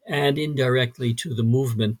and indirectly to the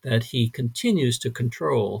movement that he continues to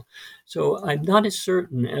control. So I'm not as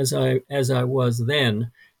certain as I was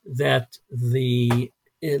then that the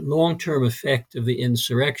long-term effect of the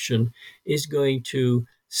insurrection is going to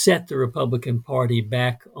set the Republican Party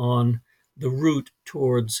back on the route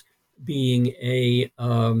towards being a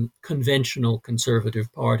conventional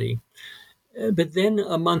conservative party. But then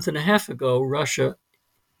a month and a half ago, Russia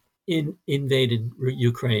invaded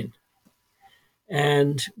Ukraine.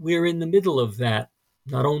 And we're in the middle of that,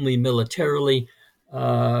 not only militarily,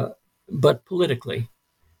 but politically.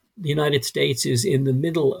 The United States is in the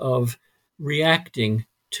middle of reacting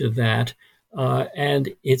to that,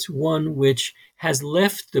 and it's one which has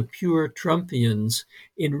left the pure Trumpians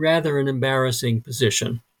in rather an embarrassing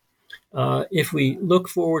position. If we look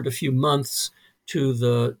forward a few months to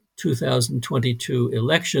the 2022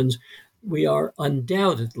 elections, we are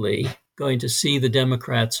undoubtedly going to see the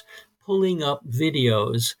Democrats pulling up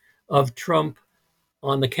videos of Trump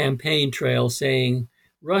on the campaign trail saying,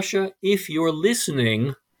 Russia, if you're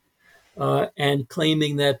listening, and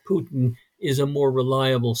claiming that Putin is a more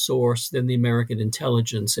reliable source than the American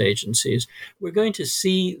intelligence agencies. We're going to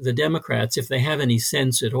see the Democrats, if they have any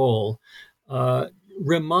sense at all,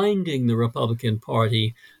 reminding the Republican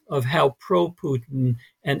Party of how pro-Putin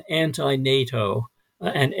and anti-NATO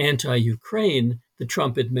and anti-Ukraine the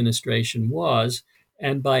Trump administration was,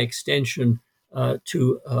 and by extension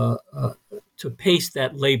to paste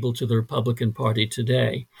that label to the Republican Party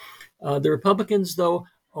today. The Republicans, though,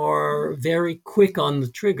 are very quick on the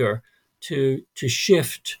trigger to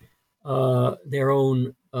shift their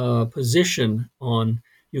own position on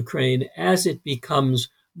Ukraine as it becomes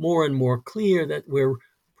more and more clear that we're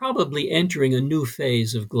probably entering a new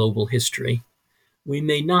phase of global history. We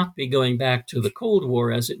may not be going back to the Cold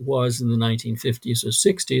War as it was in the 1950s or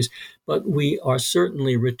 60s, but we are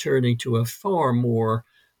certainly returning to a far more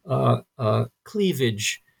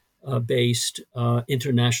cleavage-based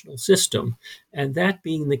international system. And that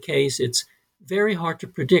being the case, it's very hard to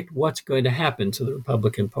predict what's going to happen to the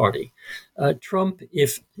Republican Party. Trump,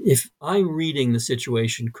 if I'm reading the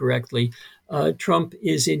situation correctly, Trump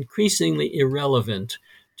is increasingly irrelevant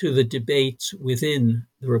to the debates within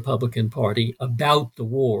the Republican Party about the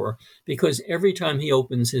war, because every time he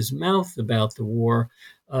opens his mouth about the war,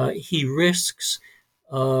 he risks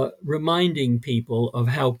reminding people of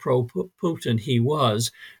how pro-Putin he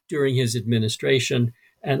was during his administration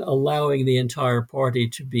and allowing the entire party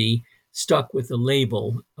to be stuck with the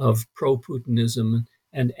label of pro-Putinism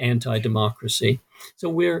and anti-democracy. So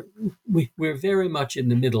we're very much in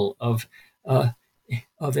the middle of a,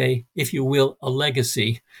 if you will, a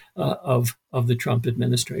legacy of the Trump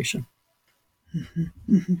administration.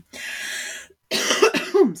 Mm-hmm.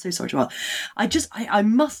 Mm-hmm. I'm so sorry, Joel. I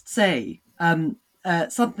must say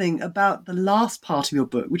something about the last part of your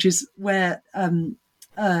book, which is where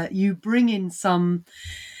you bring in some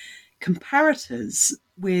comparators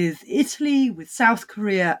with Italy, with South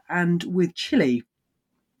Korea, and with Chile,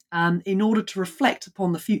 in order to reflect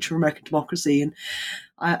upon the future of American democracy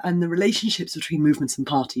and the relationships between movements and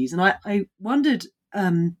parties. And I wondered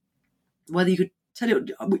whether you could tell you.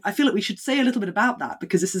 I feel like we should say a little bit about that,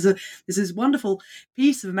 because this is a wonderful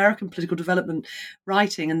piece of American political development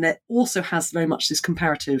writing, and that also has very much this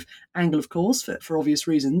comparative angle, of course, for obvious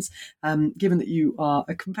reasons. Given that you are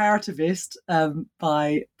a comparativist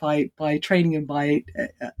by training and by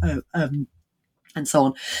and so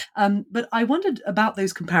on. But I wondered about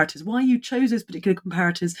those comparators, why you chose those particular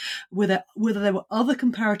comparators, whether there were other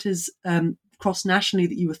comparators cross-nationally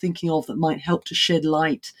that you were thinking of that might help to shed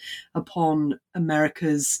light upon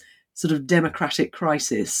America's sort of democratic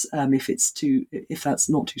crisis, if that's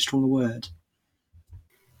not too strong a word?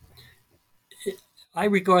 I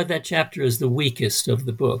regard that chapter as the weakest of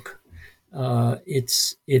the book.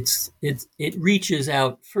 It reaches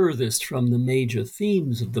out furthest from the major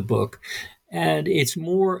themes of the book, and it's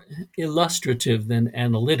more illustrative than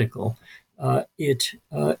analytical.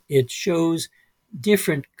 It shows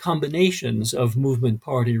different combinations of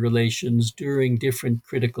movement-party relations during different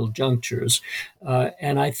critical junctures,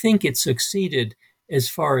 and I think it succeeded as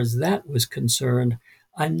far as that was concerned.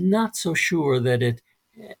 I'm not so sure that it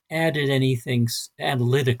added anything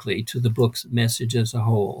analytically to the book's message as a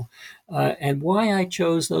whole. And why I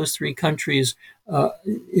chose those three countries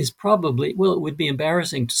is probably, well, it would be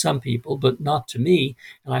embarrassing to some people, but not to me,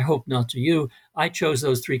 and I hope not to you. I chose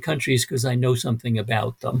those three countries because I know something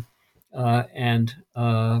about them. And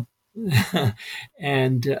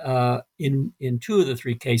in two of the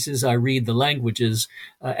three cases, I read the languages.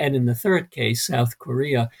 And in the third case, South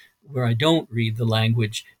Korea, where I don't read the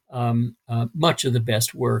language, much of the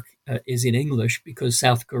best work is in English because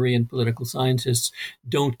South Korean political scientists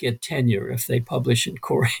don't get tenure if they publish in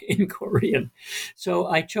Korean. So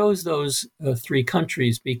I chose those three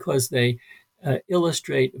countries because they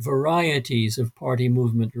illustrate varieties of party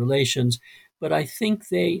movement relations, but I think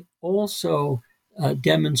they also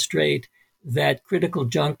demonstrate that critical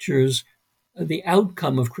junctures, the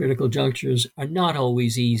outcome of critical junctures, are not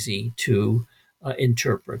always easy to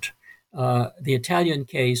interpret. The Italian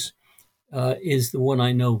case is the one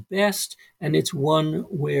I know best, and it's one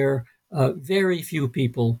where very few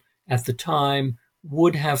people at the time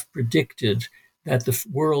would have predicted that the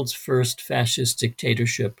world's first fascist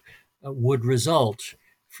dictatorship would result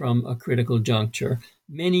from a critical juncture.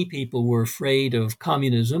 Many people were afraid of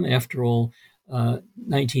communism. After all,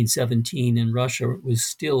 1917 in Russia was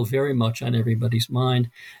still very much on everybody's mind.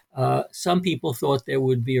 Some people thought there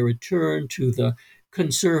would be a return to the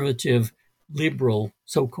conservative, liberal,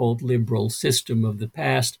 so-called liberal system of the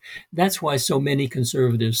past. That's why so many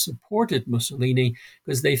conservatives supported Mussolini,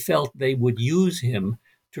 because they felt they would use him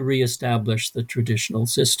to reestablish the traditional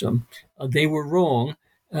system. They were wrong,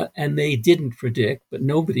 and they didn't predict, but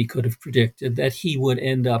nobody could have predicted that he would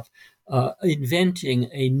end up inventing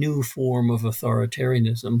a new form of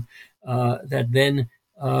authoritarianism that then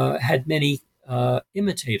had many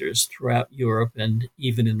imitators throughout Europe and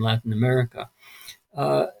even in Latin America.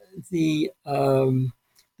 The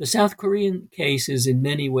South Korean case is in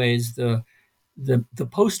many ways the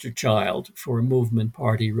poster child for a movement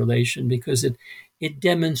party relation, because it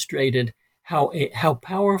demonstrated how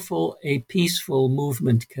powerful a peaceful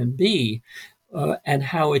movement can be, and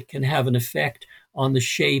how it can have an effect on the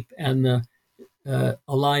shape and the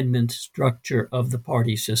alignment structure of the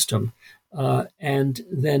party system. And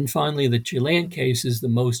then finally, the Chilean case is the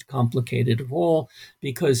most complicated of all,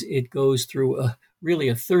 because it goes through really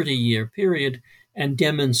a 30-year period and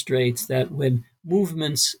demonstrates that when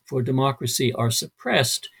movements for democracy are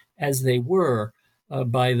suppressed, as they were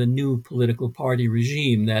by the new political party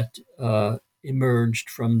regime that emerged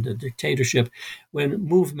from the dictatorship, when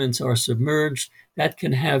movements are submerged, that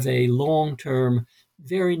can have a long-term,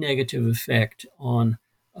 very negative effect on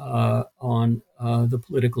the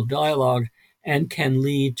political dialogue, and can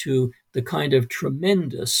lead to the kind of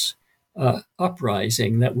tremendous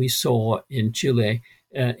uprising that we saw in Chile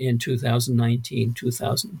in 2019,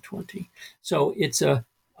 2020. So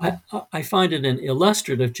I find it an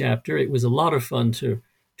illustrative chapter. It was a lot of fun to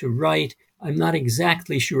write. I'm not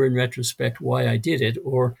exactly sure in retrospect why I did it,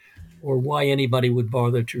 or why anybody would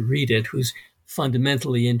bother to read it who's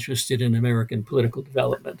fundamentally interested in American political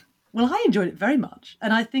development. Well, I enjoyed it very much,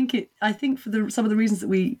 and I think for some of the reasons that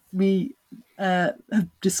we have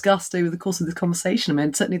discussed over the course of this conversation. I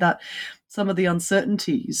mean, certainly that some of the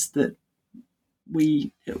uncertainties that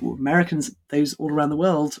we Americans, those all around the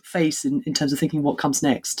world, face in terms of thinking what comes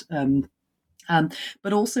next.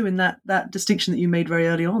 But also in that distinction that you made very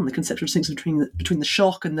early on, the conceptual distinction between the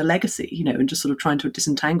shock and the legacy, and just sort of trying to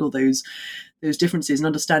disentangle those differences and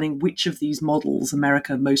understanding which of these models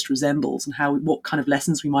America most resembles and what kind of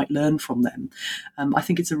lessons we might learn from them. I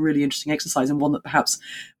think it's a really interesting exercise, and one that perhaps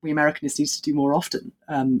we Americanists need to do more often.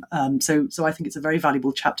 So I think it's a very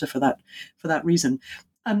valuable chapter for that reason.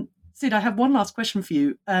 Sid, I have one last question for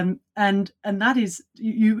you, and that is,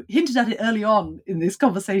 you hinted at it early on in this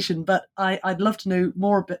conversation, but I'd love to know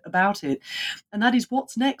more a bit about it, and that is,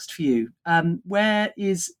 what's next for you? Where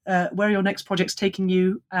are your next projects taking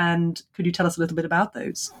you, and could you tell us a little bit about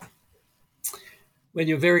those? Well,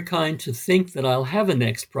 you're very kind to think that I'll have a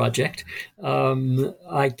next project.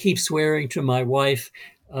 I keep swearing to my wife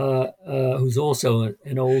who's also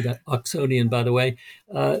an old Oxonian, by the way,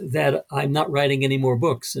 that I'm not writing any more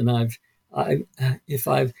books. And if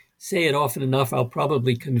I say it often enough, I'll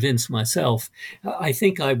probably convince myself. I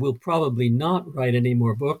think I will probably not write any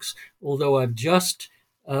more books, although I've just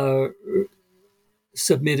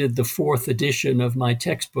submitted the 4th edition of my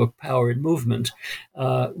textbook, Power and Movement,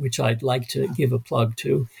 which I'd like to give a plug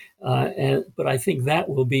to. But I think that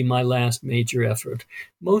will be my last major effort.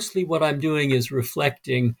 Mostly what I'm doing is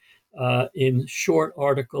reflecting in short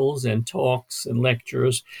articles and talks and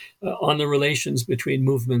lectures on the relations between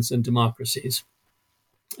movements and democracies.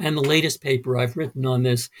 And the latest paper I've written on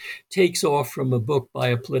this takes off from a book by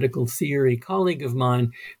a political theory colleague of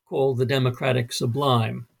mine called The Democratic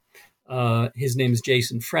Sublime. His name is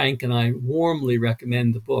Jason Frank, and I warmly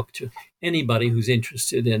recommend the book to anybody who's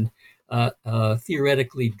interested in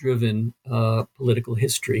theoretically driven political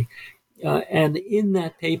history. And in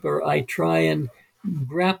that paper, I try and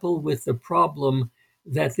grapple with the problem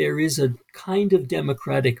that there is a kind of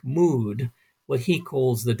democratic mood, what he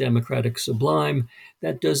calls the democratic sublime,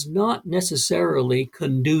 that does not necessarily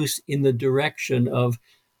conduce in the direction of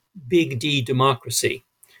big D democracy,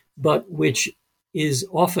 but which is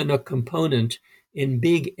often a component in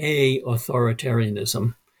big A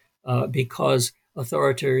authoritarianism, because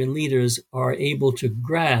authoritarian leaders are able to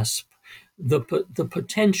grasp the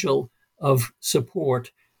potential of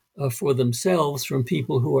support for themselves from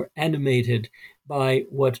people who are animated by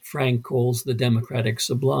what Frank calls the democratic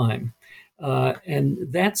sublime.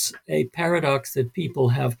 And that's a paradox that people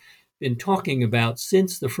have been talking about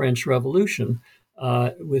since the French Revolution,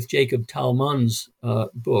 with Jacob Talmon's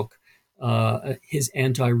book, his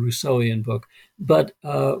anti-Rousseauian book, but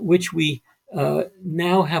which we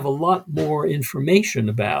now have a lot more information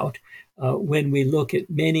about when we look at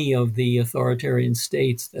many of the authoritarian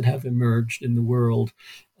states that have emerged in the world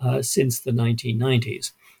since the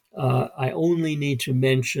 1990s. I only need to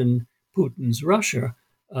mention Putin's Russia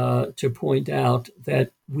to point out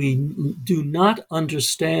that we do not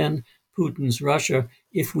understand Putin's Russia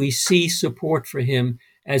if we see support for him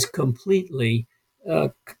as completely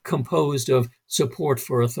composed of support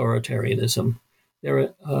for authoritarianism.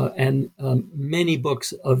 There are, many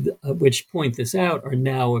books of which point this out are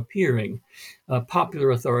now appearing. Popular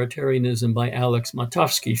Authoritarianism by Alex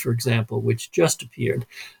Matovsky, for example, which just appeared,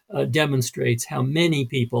 demonstrates how many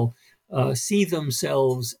people see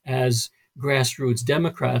themselves as grassroots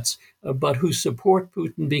Democrats, but who support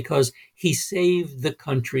Putin because he saved the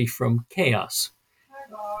country from chaos.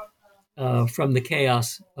 From the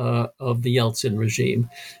chaos of the Yeltsin regime.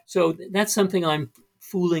 So that's something I'm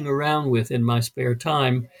fooling around with in my spare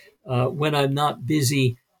time when I'm not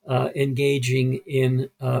busy engaging in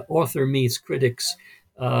author meets critics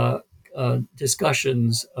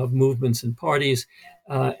discussions of movements and parties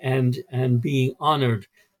and being honored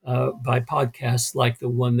by podcasts like the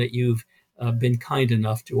one that you've been kind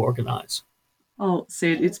enough to organize. Oh,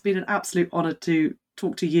 Sid, it's been an absolute honor to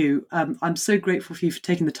talk to you. I'm so grateful for you for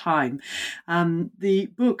taking the time. The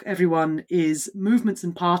book, everyone, is Movements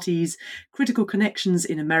and Parties, Critical Connections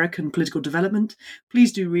in American Political Development.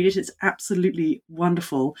 Please do read it. It's absolutely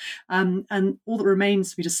wonderful. And all that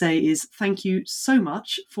remains for me to say is thank you so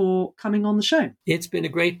much for coming on the show. It's been a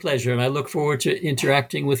great pleasure, and I look forward to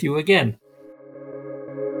interacting with you again.